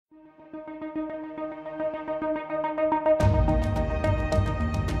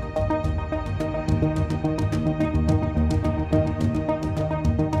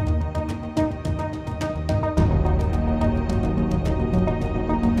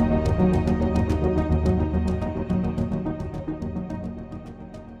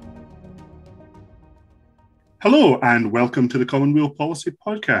Hello and welcome to the Commonweal Policy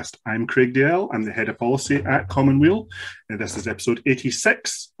Podcast. I'm Craig Dalzell. I'm the Head of Policy at Commonweal. And this is episode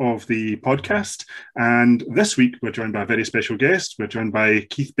 86 of the podcast. And this week we're joined by a very special guest. We're joined by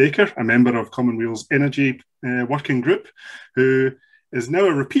Keith Baker, a member of Commonweal's Energy Working Group, who is now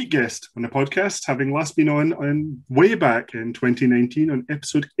a repeat guest on the podcast, having last been on way back in 2019 on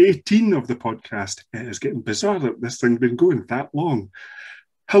episode 18 of the podcast. It is getting bizarre that this thing's been going that long.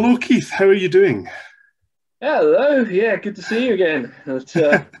 Hello, Keith. How are you doing? Hello, yeah, good to see you again.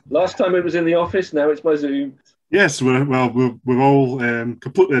 Last time it was in the office, now it's by Zoom. Yes, we're all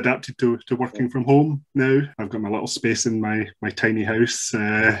completely adapted to working from home now. I've got my little space in my tiny house,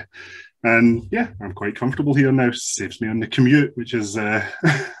 and yeah, I'm quite comfortable here now. Saves me on the commute, which is a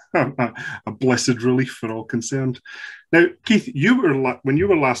blessed relief for all concerned. Now, Keith, when you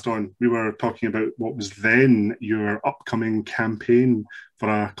were last on, we were talking about what was then your upcoming campaign for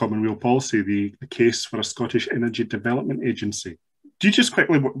a Commonweal policy, the case for a Scottish Energy Development Agency. Do you just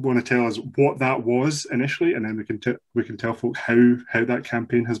quickly want to tell us what that was initially, and then we can tell folk how that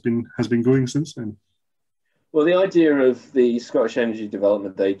campaign has been going since then? Well, the idea of the Scottish Energy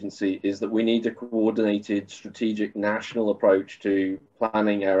Development Agency is that we need a coordinated strategic national approach to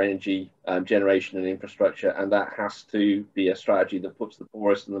planning our energy generation and infrastructure, and that has to be a strategy that puts the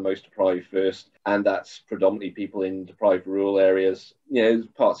poorest and the most deprived first, and that's predominantly people in deprived rural areas.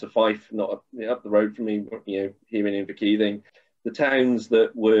 Parts of Fife, not up the road from me, here in Inverkeithing. The towns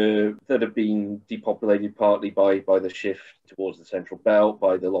that have been depopulated partly by the shift towards the central belt,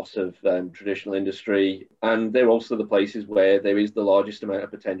 by the loss of traditional industry, and they're also the places where there is the largest amount of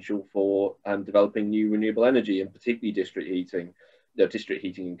potential for developing new renewable energy, and particularly district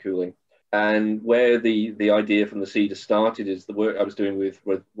heating and cooling. And where the idea from the Cedar started is the work I was doing with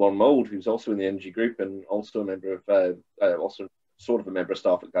Ron Mould, who's also in the energy group and also a member of also sort of a member of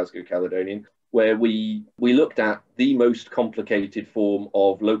staff at Glasgow Caledonian, where we looked at the most complicated form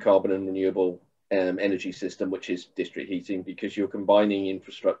of low carbon and renewable energy system, which is district heating, because you're combining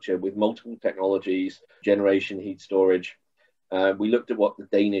infrastructure with multiple technologies, generation, heat storage. We looked at what the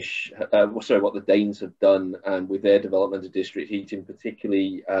Danes have done with their development of district heating,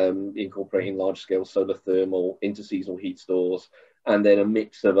 particularly incorporating large-scale solar thermal, interseasonal heat stores, and then a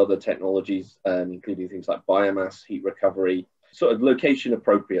mix of other technologies, including things like biomass, heat recovery, sort of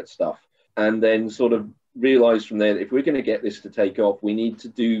location-appropriate stuff. And then sort of realised from there that if we're going to get this to take off, we need to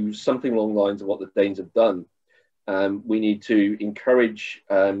do something along the lines of what the Danes have done. We need to encourage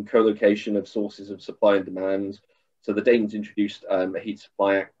co-location of sources of supply and demand. So the Danes introduced a Heat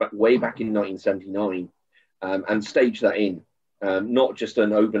Supply Act way back in 1979 and staged that in, not just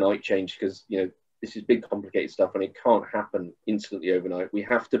an overnight change, because this is big, complicated stuff and it can't happen instantly overnight. We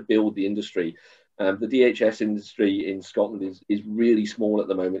have to build the industry. The DHS industry in Scotland is really small at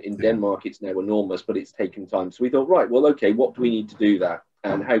the moment. In Denmark, it's now enormous, but it's taken time. So we thought, right, well, okay, what do we need to do that?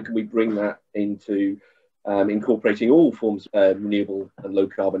 And how can we bring that into incorporating all forms of renewable and low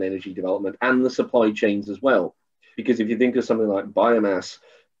carbon energy development and the supply chains as well? Because if you think of something like biomass,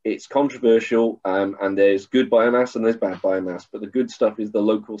 it's controversial and there's good biomass and there's bad biomass, but the good stuff is the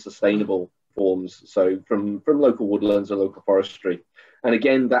local sustainable forms. So from local woodlands or local forestry. And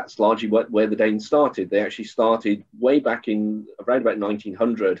again, that's largely where the Danes started. They actually started way back in around about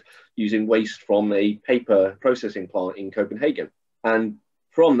 1900 using waste from a paper processing plant in Copenhagen. And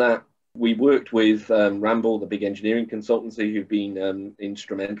from that, we worked with Ramboll, the big engineering consultancy, who've been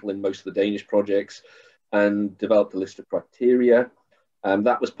instrumental in most of the Danish projects, and developed a list of criteria.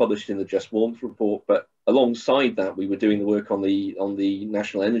 That was published in the Just Warmth report. But alongside that, we were doing the work on the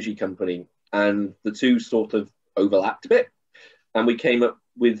National Energy Company, and the two sort of overlapped a bit. And we came up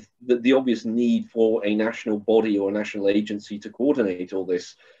with the obvious need for a national body or a national agency to coordinate all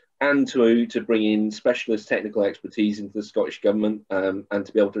this and to bring in specialist technical expertise into the Scottish Government and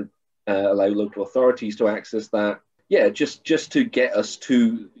to be able to allow local authorities to access that. Yeah, just to get us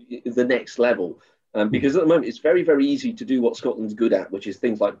to the next level. Because at the moment, it's very, very easy to do what Scotland's good at, which is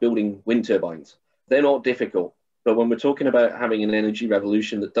things like building wind turbines. They're not difficult. But when we're talking about having an energy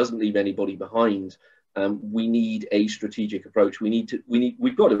revolution that doesn't leave anybody behind, we need a strategic approach.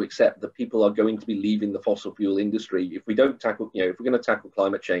 We've got to accept that people are going to be leaving the fossil fuel industry. If we don't tackle, if we're going to tackle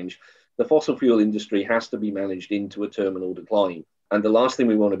climate change, the fossil fuel industry has to be managed into a terminal decline. And the last thing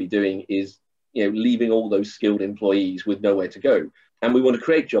we want to be doing is, leaving all those skilled employees with nowhere to go. And we want to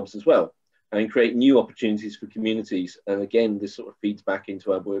create jobs as well and create new opportunities for communities. And again, this sort of feeds back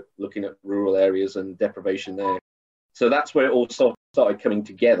into our work looking at rural areas and deprivation there. So that's where it all started coming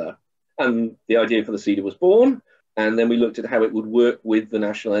together. And the idea for the Cedar was born. And then we looked at how it would work with the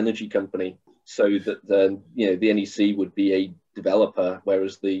National Energy Company so that the NEC would be a developer,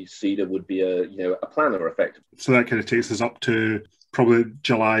 whereas the CEDA would be a planner effectively. So that kind of takes us up to probably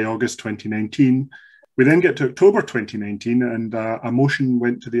July, August 2019. We then get to October 2019, and a motion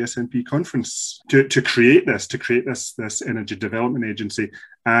went to the SNP conference to create this energy development agency,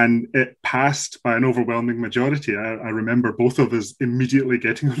 and it passed by an overwhelming majority. I remember both of us immediately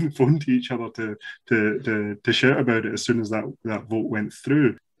getting on the phone to each other to shout about it as soon as that vote went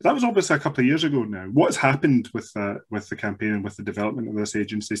through. That was obviously a couple of years ago now. What's happened with the campaign and with the development of this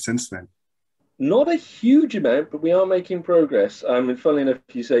agency since then? Not a huge amount, but we are making progress. And funnily enough,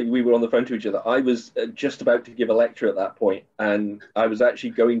 you say we were on the phone to each other. I was just about to give a lecture at that point, and I was actually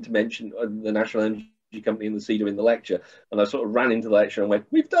going to mention the National Energy Company and the CEDA in the lecture, and I sort of ran into the lecture and went,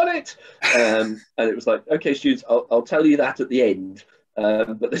 "We've done it!" And it was like, "Okay, students, I'll tell you that at the end."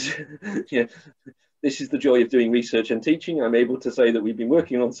 But this, this is the joy of doing research and teaching. I'm able to say that we've been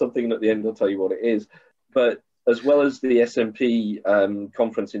working on something, and at the end, I'll tell you what it is. But as well as the SNP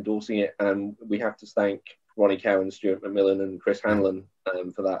conference endorsing it, we have to thank Ronnie Cowan, Stuart McMillan, and Chris Hanlon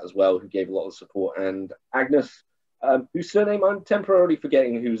for that as well, who gave a lot of support, and Agnes, whose surname I'm temporarily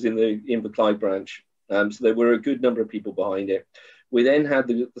forgetting, who's in the Clyde branch. So there were a good number of people behind it. We then had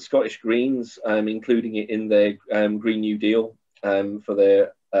the Scottish Greens, including it in their Green New Deal for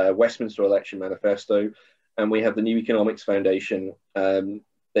their Westminster election manifesto, and we have the New Economics Foundation.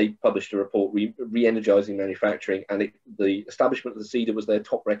 They published a report re-energizing manufacturing, and the establishment of the CEDA was their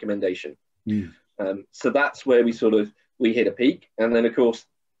top recommendation. So that's where we hit a peak, and then of course,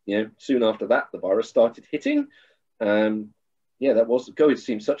 soon after that, the virus started hitting. It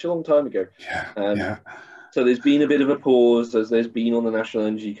seems such a long time ago. So there's been a bit of a pause, as there's been on the National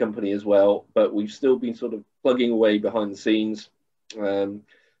Energy Company as well, but we've still been sort of plugging away behind the scenes,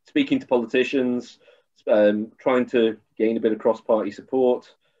 speaking to politicians, trying to gain a bit of cross-party support.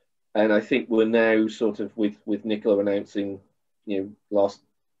 And I think we're now sort of with Nicola announcing, today,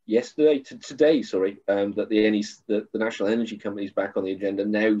 that the National Energy Company is back on the agenda.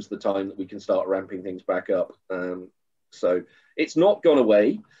 Now's the time that we can start ramping things back up. So it's not gone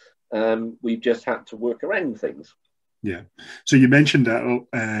away. We've just had to work around things. Yeah. So you mentioned that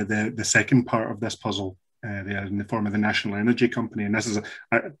the second part of this puzzle, in the form of the National Energy Company, and this is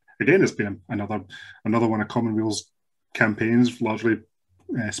again, it's been another one of Commonweal's campaigns, largely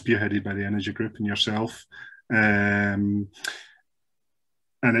spearheaded by the Energy Group and yourself, and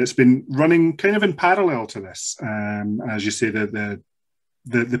it's been running kind of in parallel to this. As you say, the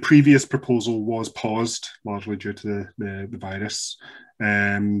previous proposal was paused largely due to the virus,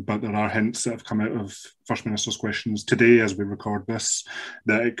 but there are hints that have come out of First Minister's questions today, as we record this,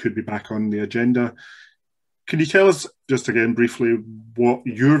 that it could be back on the agenda. Can you tell us, just again briefly, what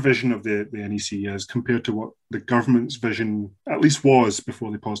your vision of the NEC is compared to what the government's vision at least was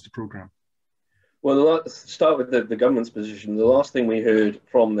before they paused the programme? Well, let's start with the government's position. The last thing we heard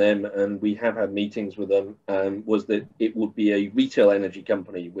from them, and we have had meetings with them, was that it would be a retail energy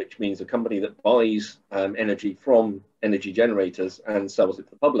company, which means a company that buys energy from energy generators and sells it to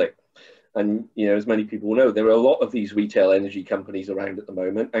the public. And, as many people know, there are a lot of these retail energy companies around at the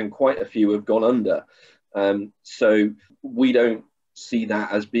moment, and quite a few have gone under. So we don't see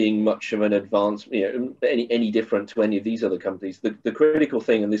that as being much of an advance, any different to any of these other companies. The critical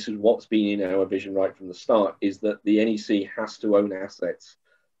thing, and this is what's been in our vision right from the start, is that the NEC has to own assets.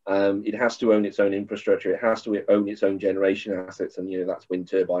 It has to own its own infrastructure. It has to own its own generation assets, and that's wind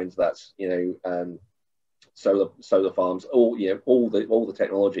turbines, that's solar farms, all the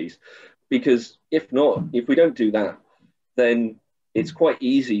technologies. Because if we don't do that, then it's quite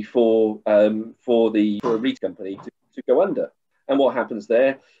easy for a retail company to go under. And what happens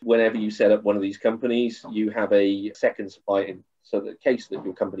there, whenever you set up one of these companies, you have a second supply. So the case that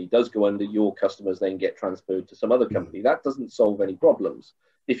your company does go under, your customers then get transferred to some other company. That doesn't solve any problems.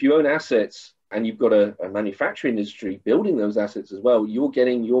 If you own assets and you've got a manufacturing industry building those assets as well, you're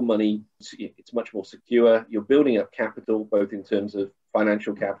getting your money. It's much more secure. You're building up capital, both in terms of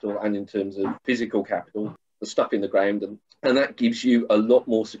financial capital and in terms of physical capital, the stuff in the ground. And that gives you a lot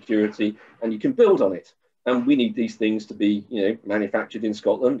more security, and you can build on it. And we need these things to be, manufactured in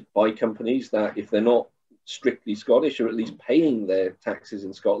Scotland by companies that, if they're not strictly Scottish, are at least paying their taxes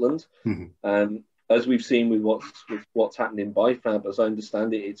in Scotland. Mm-hmm. As we've seen with what's happened in BIFAB, as I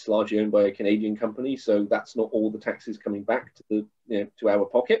understand it, it's largely owned by a Canadian company, so that's not all the taxes coming back to to our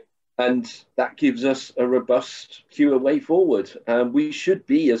pocket. And that gives us a robust, secure way forward. We should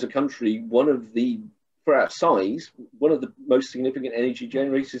be, as a country, for our size, one of the most significant energy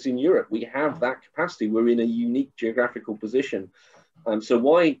generators in Europe. We have that capacity. We're in a unique geographical position. So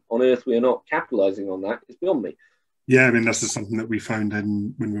why on earth we are not capitalizing on that is beyond me. Yeah, I mean, this is something that we found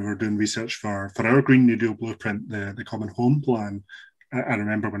in when we were doing research for our Green New Deal blueprint, the Common Home Plan. I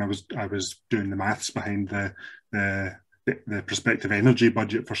remember when I was doing the maths behind the the prospective energy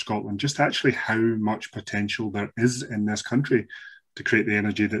budget for Scotland, just actually how much potential there is in this country to create the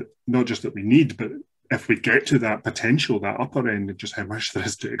energy that not just that we need, but if we get to that potential, that upper end, just how much there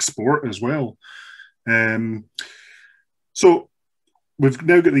is to export as well. So we've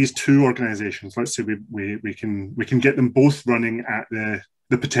now got these two organisations. Let's say we can get them both running at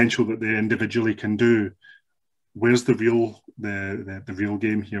the potential that they individually can do. Where's the real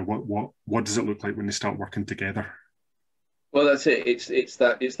game here? What does it look like when they start working together? Well, that's it.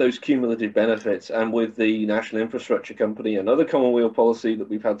 It's those cumulative benefits, and with the National Infrastructure Company, another Commonweal policy that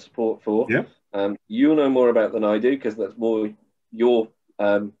we've had support for. Yeah. You'll know more about than I do because that's more your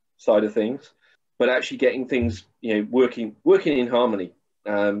side of things. But actually getting things, working in harmony.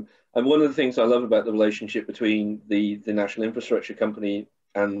 And one of the things I love about the relationship between the National Infrastructure Company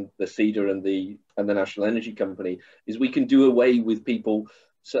and the CEDA and the National Energy Company is we can do away with people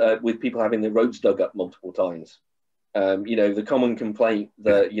having their roads dug up multiple times. The common complaint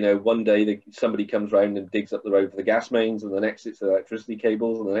that, one day somebody comes around and digs up the road for the gas mains, and the next it's the electricity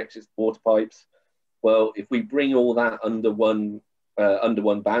cables, and the next it's the water pipes. Well, if we bring all that under one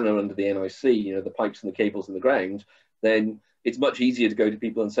banner, under the NIC, the pipes and the cables in the ground, then it's much easier to go to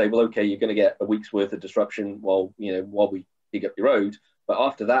people and say, well, okay, you're going to get a week's worth of disruption while we dig up your road. But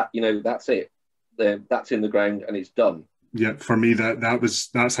after that, that's it. That's in the ground and it's done. Yeah, for me,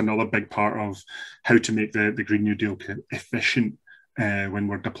 that's another big part of how to make the Green New Deal efficient when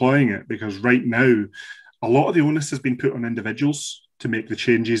we're deploying it. Because right now, a lot of the onus has been put on individuals to make the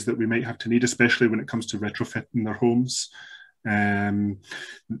changes that we might have to need, especially when it comes to retrofitting their homes,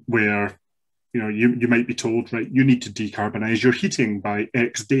 where you might be told, right, you need to decarbonise your heating by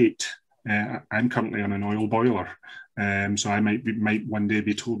X date. I'm currently on an oil boiler, so I might one day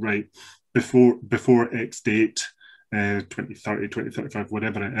be told, right, before X date, 2030, 2035,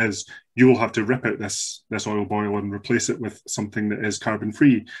 whatever it is, you will have to rip out this oil boiler and replace it with something that is carbon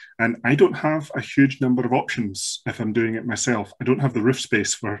free. And I don't have a huge number of options if I'm doing it myself. I don't have the roof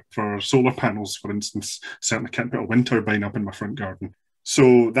space for solar panels, for instance. Certainly can't put a wind turbine up in my front garden.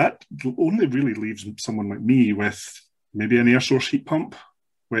 So that only really leaves someone like me with maybe an air source heat pump,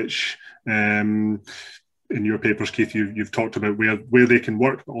 which in your papers, Keith, you've talked about where they can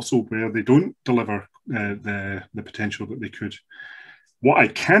work, but also where they don't deliver the potential that they could. What I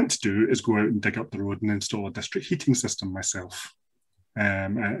can't do is go out and dig up the road and install a district heating system myself.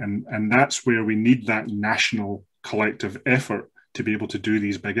 And that's where we need that national collective effort to be able to do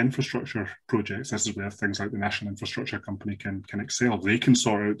these big infrastructure projects. This is where things like the National Infrastructure Company can excel. They can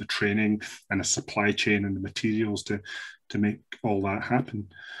sort out the training and the supply chain and the materials to make all that happen.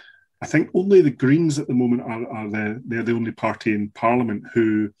 I think only the Greens at the moment they're the only party in Parliament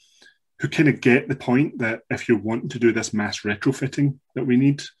who kind of get the point that if you're wanting to do this mass retrofitting that we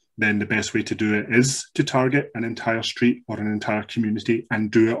need, then the best way to do it is to target an entire street or an entire community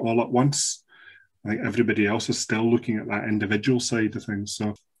and do it all at once. I think everybody else is still looking at that individual side of things.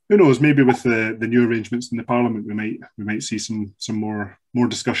 So who knows? Maybe with the new arrangements in the Parliament, we might see some more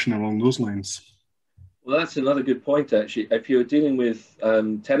discussion along those lines. Well, that's another good point, actually. If you're dealing with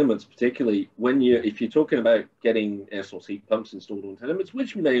tenements, particularly if you're talking about getting air source heat pumps installed on tenements,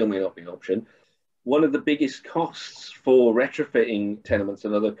 which may or may not be an option, one of the biggest costs for retrofitting tenements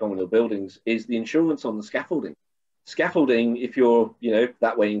and other communal buildings is the insurance on the scaffolding. Scaffolding, if you're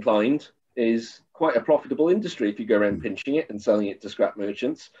that way inclined, is quite a profitable industry if you go around pinching it and selling it to scrap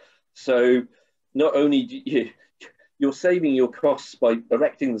merchants. So not only you're saving your costs by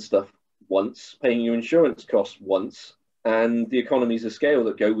erecting the stuff once, paying your insurance costs once, and the economies of scale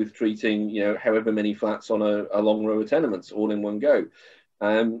that go with treating, however many flats on a long row of tenements all in one go.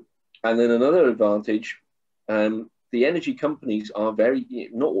 And then another advantage, the energy companies are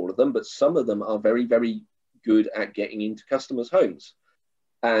not all of them, but some of them are very, very good at getting into customers' homes.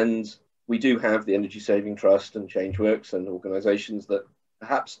 And we do have the Energy Saving Trust and Changeworks and organisations that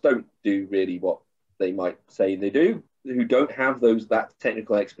perhaps don't do really what they might say they do, who don't have that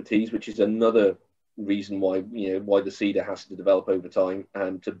technical expertise, which is another reason why the CEDA has to develop over time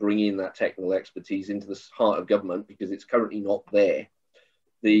and to bring in that technical expertise into the heart of government, because it's currently not there.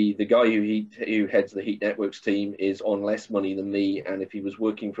 The guy who heads the Heat Networks team is on less money than me, and if he was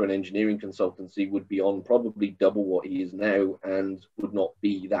working for an engineering consultancy, would be on probably double what he is now and would not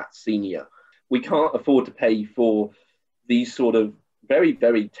be that senior. We can't afford to pay for these sort of very,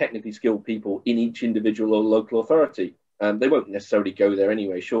 very technically skilled people in each individual or local authority. They won't necessarily go there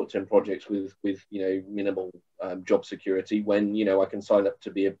anyway. Short-term projects with minimal job security when, I can sign up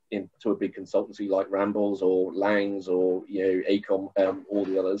to be into a big consultancy like Rambles or Langs or, ACOM, all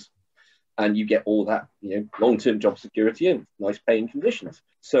the others. And you get all that, long-term job security and nice paying conditions.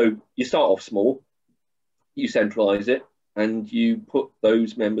 So you start off small, you centralize it, and you put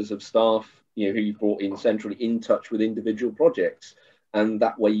those members of staff, who you brought in centrally, in touch with individual projects. And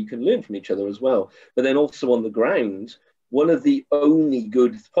that way you can learn from each other as well. But then also on the ground, one of the only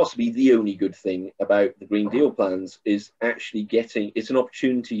good, possibly the only good thing about the Green Deal plans is actually it's an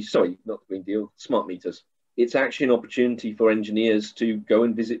opportunity, sorry, not the Green Deal, smart meters. It's actually an opportunity for engineers to go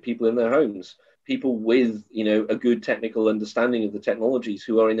and visit people in their homes, people with, a good technical understanding of the technologies,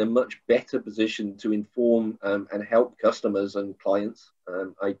 who are in a much better position to inform and help customers and clients.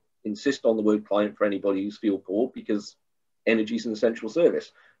 I insist on the word client for anybody who's feel poor, because energy is an essential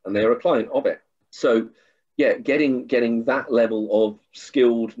service and they are a client of it. So yeah, getting that level of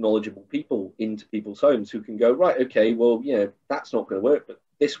skilled, knowledgeable people into people's homes who can go, right, okay, well, that's not going to work, but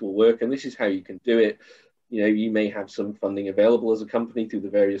this will work, and this is how you can do it. You may have some funding available as a company through the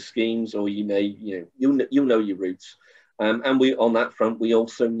various schemes, or you may, you'll know your routes. And we, on that front, we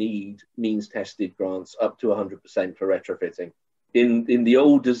also need means-tested grants up to 100% for retrofitting. In the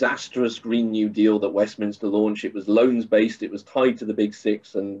old disastrous Green New Deal that Westminster launched, it was loans-based, it was tied to the Big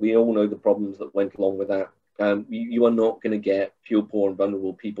Six, and we all know the problems that went along with that. You are not going to get fuel poor and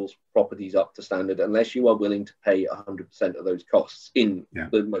vulnerable people's properties up to standard unless you are willing to pay 100% of those costs in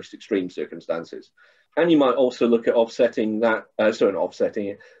the most extreme circumstances. And you might also look at offsetting that, not offsetting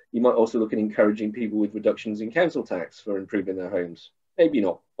it, you might also look at encouraging people with reductions in council tax for improving their homes. Maybe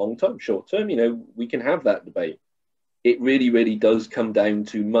not long term, short term, we can have that debate. It really, really does come down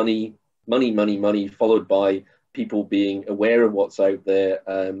to money, followed by people being aware of what's out there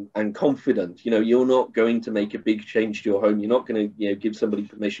and confident. You're not going to make a big change to your home. You're not going to give somebody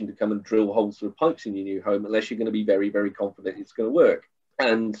permission to come and drill holes through pipes in your new home unless you're going to be very, very confident it's going to work.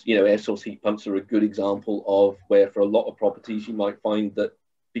 And, air source heat pumps are a good example of where, for a lot of properties, you might find that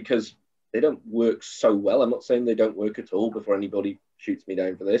because they don't work so well, I'm not saying they don't work at all before anybody shoots me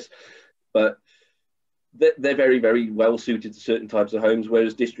down for this, but they're very, very well suited to certain types of homes,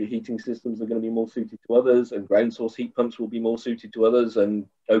 whereas district heating systems are going to be more suited to others, and ground source heat pumps will be more suited to others. And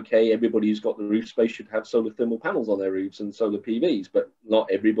okay, everybody who's got the roof space should have solar thermal panels on their roofs and solar PVs, but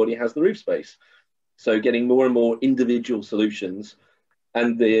not everybody has the roof space. So getting more and more individual solutions.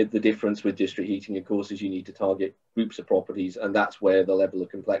 And the difference with district heating, of course, is you need to target groups of properties, and that's where the level of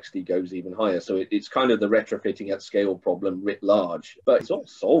complexity goes even higher. So it's kind of the retrofitting at scale problem writ large, but it's all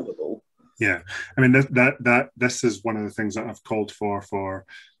solvable. Yeah, I mean, this is one of the things that I've called for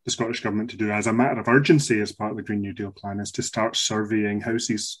the Scottish Government to do as a matter of urgency as part of the Green New Deal plan, is to start surveying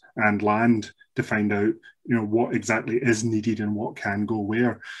houses and land to find out, what exactly is needed and what can go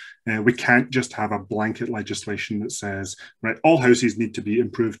where. We can't just have a blanket legislation that says, right, all houses need to be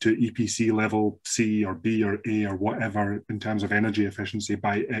improved to EPC level C or B or A or whatever in terms of energy efficiency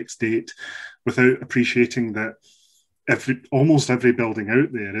by X date, without appreciating that almost every building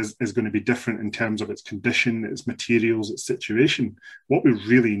out there is going to be different in terms of its condition, its materials, its situation. What we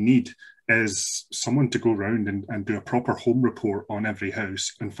really need is someone to go around and do a proper home report on every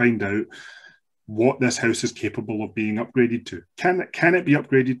house and find out what this house is capable of being upgraded to. Can it be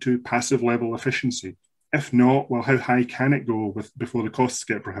upgraded to passive level efficiency? If not, well, how high can it go before the costs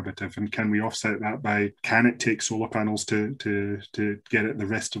get prohibitive? And can we offset that can it take solar panels to get it the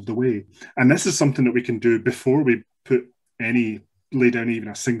rest of the way? And this is something that we can do before we lay down even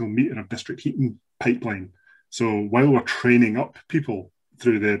a single metre of district heating pipeline. So while we're training up people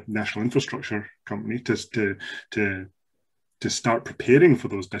through the National Infrastructure Company to start preparing for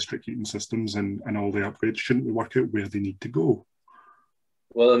those district heating systems and all the upgrades, shouldn't we work out where they need to go?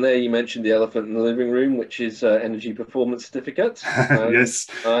 Well, and there you mentioned the elephant in the living room, which is energy performance certificate. Yes,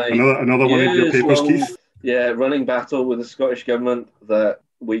 another one of your papers, Keith. Yeah, running battle with the Scottish Government that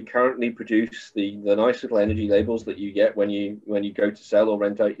we currently produce the nice little energy labels that you get when you go to sell or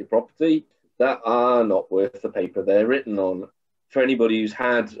rent out your property that are not worth the paper they're written on. For anybody who's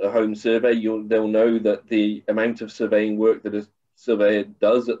had a home survey, they'll know that the amount of surveying work that a surveyor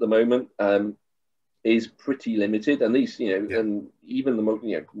does at the moment is pretty limited. And these, and even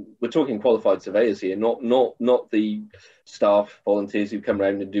the, we're talking qualified surveyors here, not the staff volunteers who come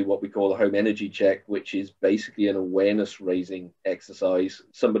around and do what we call a home energy check, which is basically an awareness raising exercise.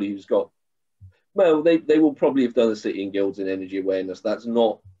 Somebody who's got, well, they will probably have done a City and Guilds in energy awareness. That's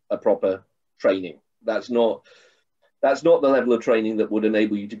not a proper training. That's not the level of training that would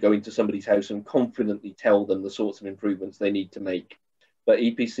enable you to go into somebody's house and confidently tell them the sorts of improvements they need to make. But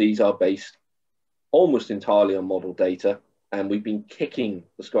EPCs are based almost entirely on model data. and we've been kicking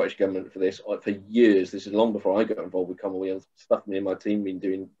the Scottish Government for this for years. This is long before I got involved with Commonweal. Stuff me and my team have been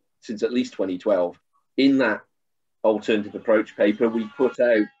doing since at least 2012. In that alternative approach paper we put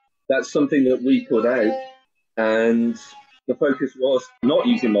out, that's something that we put out, and the focus was not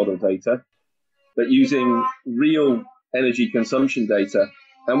using model data, but using real energy consumption data.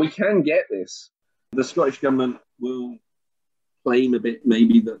 And we can get this. The Scottish Government will claim a bit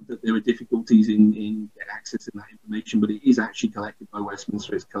maybe that there are difficulties in accessing that information, but it is actually collected by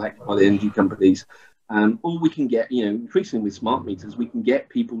Westminster, it's collected by the energy companies. Or we can get, increasingly with smart meters, we can get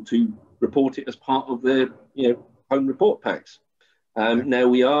people to report it as part of their, home report packs. Now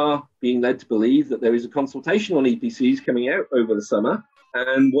we are being led to believe that there is a consultation on EPCs coming out over the summer.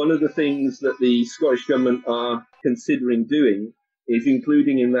 And one of the things that the Scottish Government are considering doing is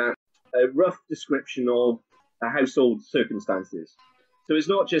including in that a rough description of a household circumstances. So it's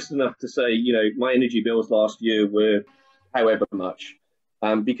not just enough to say, my energy bills last year were however much,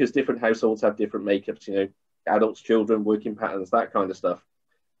 because different households have different makeups, adults, children, working patterns, that kind of stuff.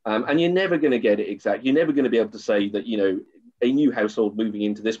 And you're never going to get it exact. You're never going to be able to say that, a new household moving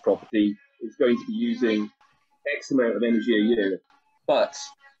into this property is going to be using X amount of energy a year. But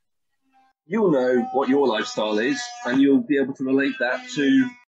you'll know what your lifestyle is, and you'll be able to relate that to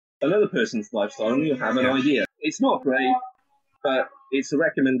another person's lifestyle, and you'll have an idea. It's not great, but it's a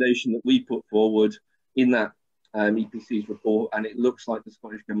recommendation that we put forward in that EPC's report, and it looks like the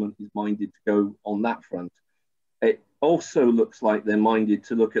Scottish Government is minded to go on that front. It also looks like they're minded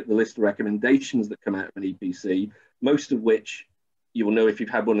to look at the list of recommendations that come out of an EPC, most of which you will know if you've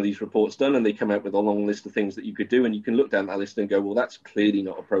had one of these reports done and they come out with a long list of things that you could do, and you can look down that list and go, well, that's clearly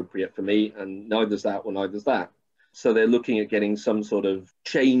not appropriate for me, and neither's that, or neither's that. So they're looking at getting some sort of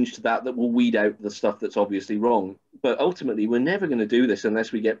change to that will weed out the stuff that's obviously wrong. But ultimately, we're never going to do this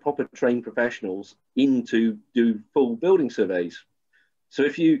unless we get proper trained professionals in to do full building surveys. So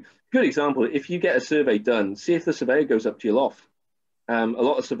good example, if you get a survey done, see if the surveyor goes up to your loft. A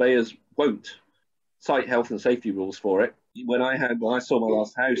lot of surveyors won't cite health and safety rules for it. When I saw my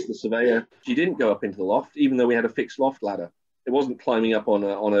last house, the surveyor, she didn't go up into the loft, even though we had a fixed loft ladder. It wasn't climbing up on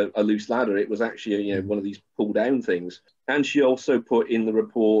a loose ladder. It was actually one of these pull down things. And she also put in the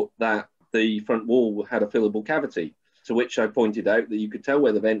report that the front wall had a fillable cavity, to which I pointed out that you could tell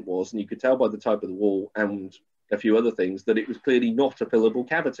where the vent was, and you could tell by the type of the wall and a few other things that it was clearly not a fillable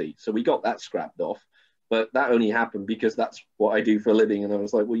cavity. So we got that scrapped off. But that only happened because that's what I do for a living. And I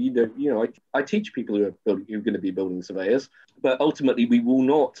was like, well, I teach people who are going to be building surveyors. But ultimately, we will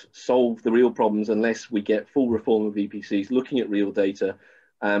not solve the real problems unless we get full reform of EPCs, looking at real data,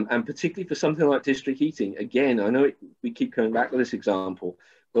 and particularly for something like district heating. Again, I know we keep coming back to this example,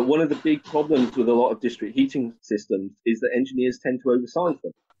 but one of the big problems with a lot of district heating systems is that engineers tend to oversize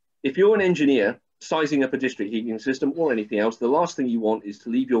them. If you're an engineer sizing up a district heating system or anything else, the last thing you want is to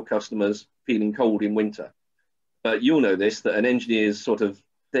leave your customers feeling cold in winter. But you'll know this, that an engineer's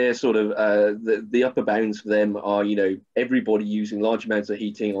the upper bounds for them are, everybody using large amounts of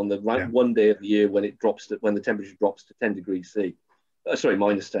heating on the one day of the year when the temperature drops to 10 degrees C.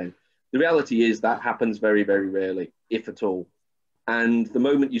 -10. The reality is that happens very, very rarely, if at all. And the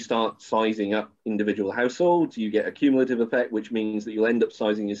moment you start sizing up individual households, you get a cumulative effect, which means that you'll end up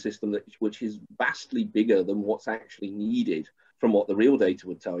sizing a system which is vastly bigger than what's actually needed from what the real data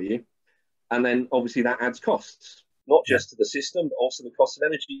would tell you. And then obviously that adds costs, not just to the system, but also the cost of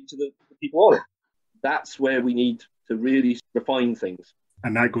energy to the people on it. That's where we need to really refine things.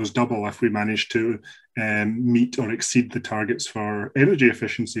 And that goes double if we manage to meet or exceed the targets for energy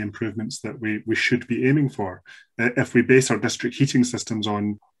efficiency improvements that we should be aiming for. If we base our district heating systems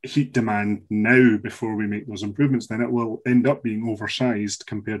on heat demand now before we make those improvements, then it will end up being oversized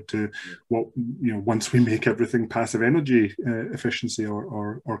compared to what, once we make everything passive energy efficiency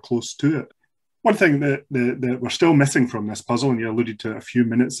or close to it. One thing that we're still missing from this puzzle, and you alluded to it a few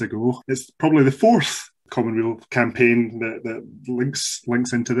minutes ago, is probably the fourth Commonweal campaign that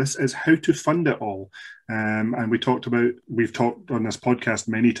links into this, is how to fund it all. And we've talked on this podcast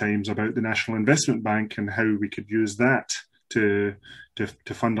many times about the National Investment Bank and how we could use that to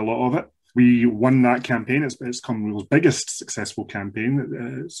fund a lot of it. We won that campaign. It's Commonweal's biggest successful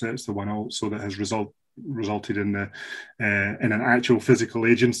campaign. So it's the one also that has resulted in an actual physical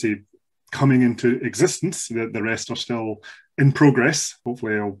agency coming into existence. The rest are still in progress.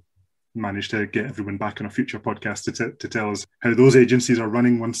 Hopefully I'll manage to get everyone back on a future podcast to tell us how those agencies are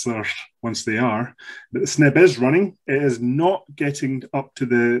running once they are. But the SNIB is running. It is not getting up to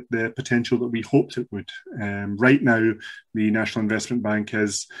the potential that we hoped it would. Right now, the National Investment Bank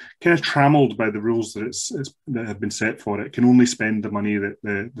is kind of trammeled by the rules that have been set for it. It can only spend the money that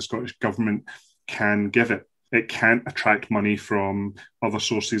the Scottish Government can give it. it can't attract money from other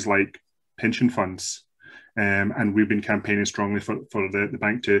sources like pension funds. And we've been campaigning strongly for the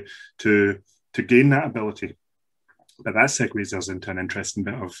bank to gain that ability. But that segues us into an interesting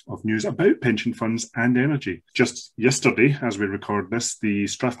bit of news about pension funds and energy. Just yesterday, as we record this, the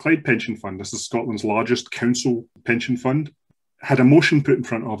Strathclyde Pension Fund, this is Scotland's largest council pension fund, had a motion put in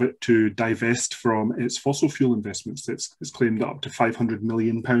front of it to divest from its fossil fuel investments. It's claimed that up to £500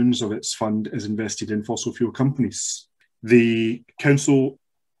 million of its fund is invested in fossil fuel companies. The council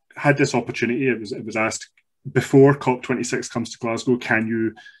had this opportunity. It was asked, before COP26 comes to Glasgow, can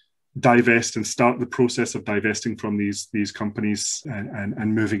you divest and start the process of divesting from these companies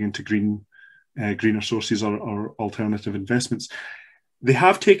and moving into greener sources or alternative investments? They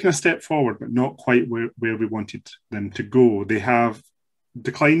have taken a step forward, but not quite where we wanted them to go. They have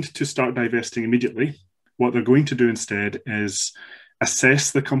declined to start divesting immediately. What they're going to do instead is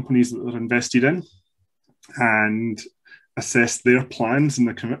assess the companies that they're invested in and assess their plans and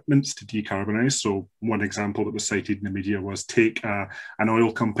their commitments to decarbonise. So one example that was cited in the media was take an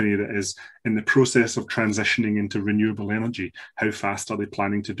oil company that is in the process of transitioning into renewable energy. How fast are they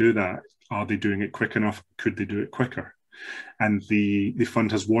planning to do that? Are they doing it quick enough? Could they do it quicker? And the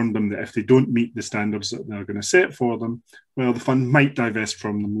fund has warned them that if they don't meet the standards that they're going to set for them, well, the fund might divest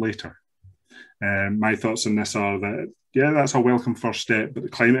from them later. My thoughts on this are that, yeah, that's a welcome first step, but the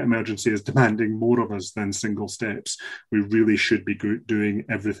climate emergency is demanding more of us than single steps. We really should be doing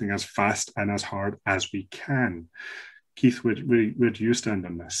everything as fast and as hard as we can. Keith, where do you stand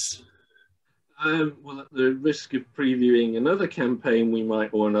on this? Well, at the risk of previewing another campaign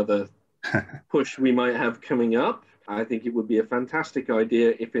or another push we might have coming up, I think it would be a fantastic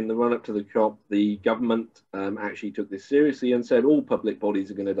idea if in the run-up to the COP, the government actually took this seriously and said all public bodies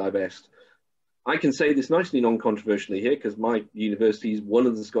are going to divest. I can say this nicely non-controversially here because my university is one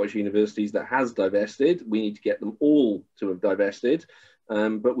of the Scottish universities that has divested. We need to get them all to have divested,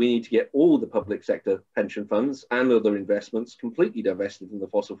 but we need to get all the public sector pension funds and other investments completely divested from the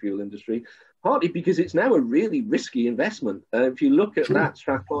fossil fuel industry, partly because it's now a really risky investment. If you look at that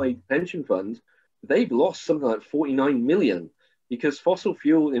Strathclyde pension fund, they've lost something like 49 million because fossil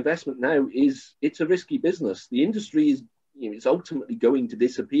fuel investment now it's a risky business. The industry is it's ultimately going to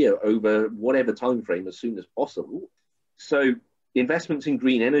disappear over whatever time frame as soon as possible. So investments in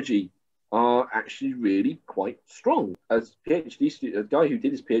green energy are actually really quite strong. As PhD student, a guy who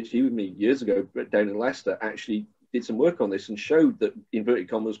did his PhD with me years ago down in Leicester actually did some work on this and showed that, inverted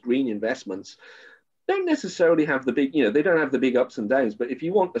commas, green investments don't necessarily have the big, they don't have the big ups and downs, but if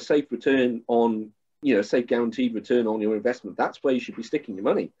you want a safe return on, safe guaranteed return on your investment, that's where you should be sticking your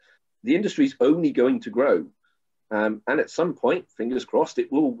money. The industry's only going to grow. And at some point, fingers crossed,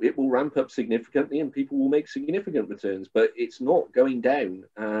 it will ramp up significantly and people will make significant returns, but it's not going down.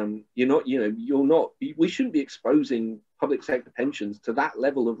 We shouldn't be exposing public sector pensions to that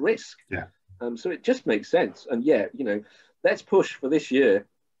level of risk. Yeah. So it just makes sense. And let's push for this year.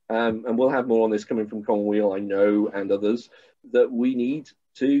 And we'll have more on this coming from Commonweal, I know, and others, that we need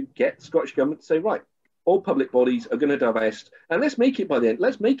to get the Scottish government to say, right, all public bodies are going to divest, and let's make it by the end.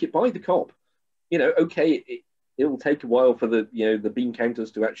 Let's make it by the COP. It will take a while for the bean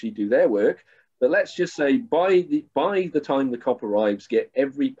counters to actually do their work, but let's just say by the time the COP arrives, get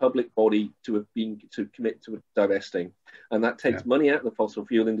every public body to commit to divesting, and that takes money out of the fossil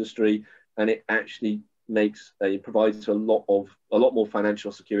fuel industry, and it actually provides a lot more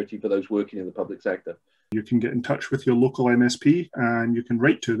financial security for those working in the public sector. You can get in touch with your local MSP and you can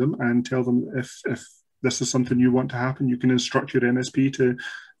write to them and tell them if this is something you want to happen. You can instruct your MSP to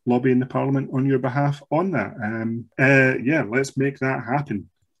lobby in the Parliament on your behalf on that. Let's make that happen.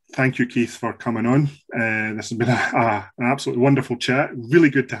 Thank you, Keith, for coming on. This has been an absolutely wonderful chat. Really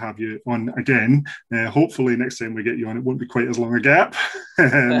good to have you on again. Hopefully next time we get you on, it won't be quite as long a gap.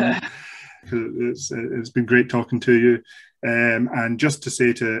 It's been great talking to you. And just to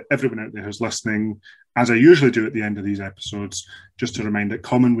say to everyone out there who's listening, as I usually do at the end of these episodes, just to remind that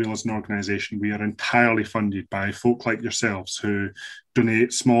Commonweal as an organisation, we are entirely funded by folk like yourselves who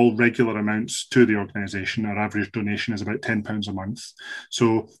donate small regular amounts to the organisation. Our average donation is about £10 a month.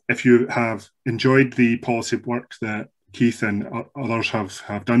 So if you have enjoyed the policy work that Keith and others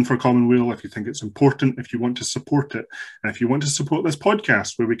have done for Commonweal, if you think it's important, if you want to support it, and if you want to support this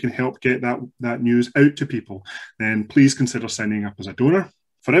podcast where we can help get that news out to people, then please consider signing up as a donor.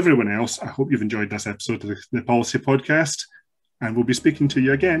 For everyone else, I hope you've enjoyed this episode of the Policy Podcast, and we'll be speaking to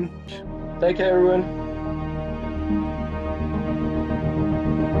you again. Take care, everyone.